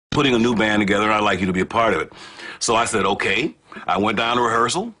putting a new band together, and I'd like you to be a part of it. So I said, okay. I went down to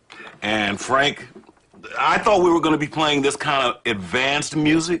rehearsal, and Frank, I thought we were going to be playing this kind of advanced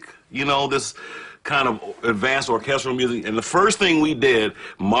music, you know, this kind of advanced orchestral music. And the first thing we did,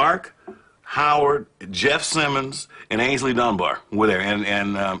 Mark, Howard, Jeff Simmons, and Ainsley Dunbar were there, and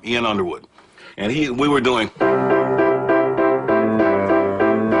Ian Underwood. And we were doing...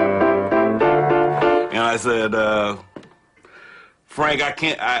 And I said, Frank, I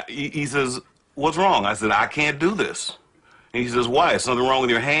can't... he says, what's wrong? I said, I can't do this. And he says, why? Is something wrong with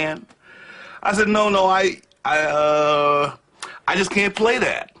your hand? I said, no, I just can't play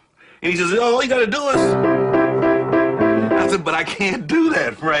that. And he says, oh, all you got to do is... I said, but I can't do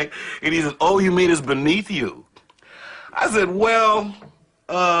that, Frank. And he says, oh, you mean it's beneath you? I said, well,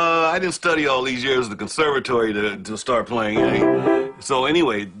 I didn't study all these years at the conservatory to start playing. So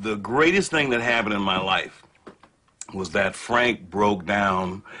anyway, the greatest thing that happened in my life was that Frank broke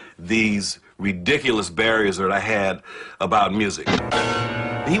down these ridiculous barriers that I had about music.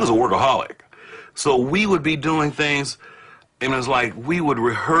 He was a workaholic. So we would be doing things, and it's like we would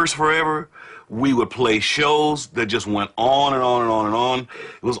rehearse forever. We would play shows that just went on and on and on and on.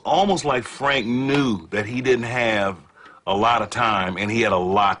 It was almost like Frank knew that he didn't have a lot of time and he had a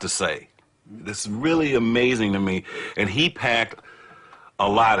lot to say. This is really amazing to me. And he packed a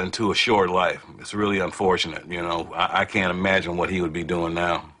lot into a short life. It's really unfortunate, you know. I can't imagine what he would be doing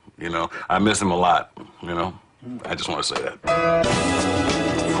now, you know. I miss him a lot, you know. I just want to say that.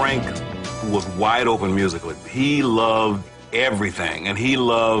 Frank was wide open musically. He loved everything, and he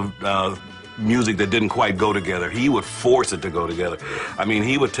loved music that didn't quite go together. He would force it to go together. I mean,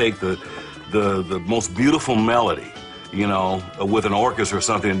 he would take the most beautiful melody, you know, with an orchestra or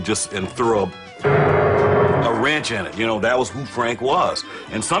something, and throw a wrench in it. You know, that was who Frank was.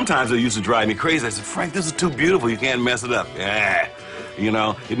 And sometimes it used to drive me crazy. I said, Frank, this is too beautiful. You can't mess it up. Yeah, you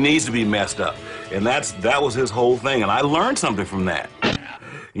know, it needs to be messed up. And that was his whole thing. And I learned something from that.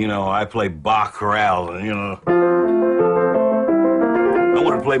 You know, I play Bach chorale, and, you know, I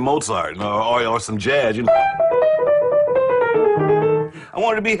wanted to play Mozart or some jazz, you know. I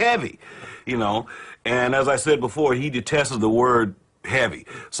wanted to be heavy, you know. And as I said before, he detested the word heavy.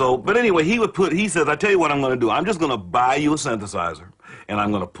 So, but anyway, he says, I tell you what I'm going to do. I'm just going to buy you a synthesizer, and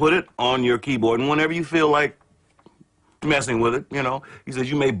I'm going to put it on your keyboard, and whenever you feel like messing with it, you know, he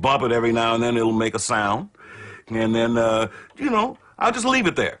says, you may bump it every now and then, it'll make a sound. And then, you know, I'll just leave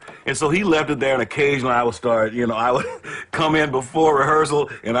it there. And so he left it there, and occasionally I would start, you know, I would come in before rehearsal,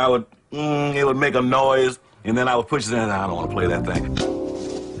 and it would make a noise, and then I would push it in, and I don't want to play that thing.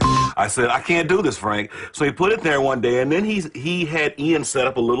 I said, I can't do this, Frank. So he put it there one day, and then he had Ian set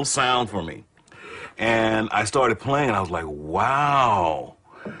up a little sound for me. And I started playing, and I was like, wow,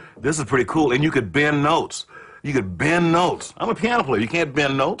 this is pretty cool. And you could bend notes. You could bend notes. I'm a piano player. You can't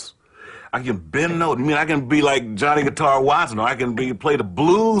bend notes. I can bend notes. I mean, I can be like Johnny Guitar Watson, or I can play the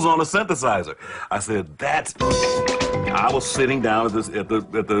blues on a synthesizer. I said, I was sitting down at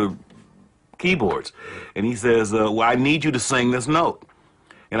the keyboards, and he says, well, I need you to sing this note.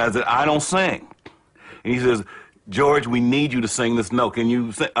 And I said, I don't sing. And he says, George, we need you to sing this note. Can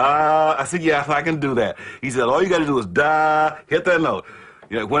you sing? I said, yes, I can do that. He said, all you got to do is da, hit that note.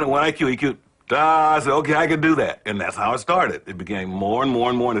 You know, when I cue, he cued, da. I said, okay, I can do that. And that's how it started. It became more and more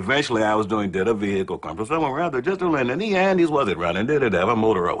and more. And eventually I was doing, did a vehicle come from somewhere around there, just to land in the Andes, was it running? Did it have a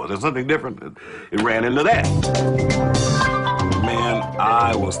motor, or was it something different? It ran into that. Man,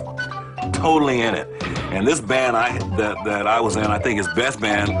 I was totally in it. And this band that I was in, I think his best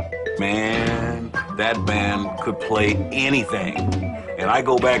band, man, that band could play anything. And I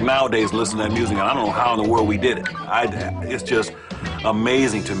go back nowadays listening to that music, and I don't know how in the world we did it. It's just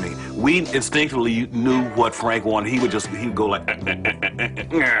amazing to me. We instinctively knew what Frank wanted. He'd go like, and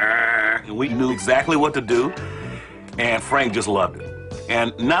we knew exactly what to do, and Frank just loved it.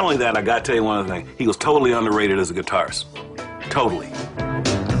 And not only that, I got to tell you one other thing. He was totally underrated as a guitarist. Totally.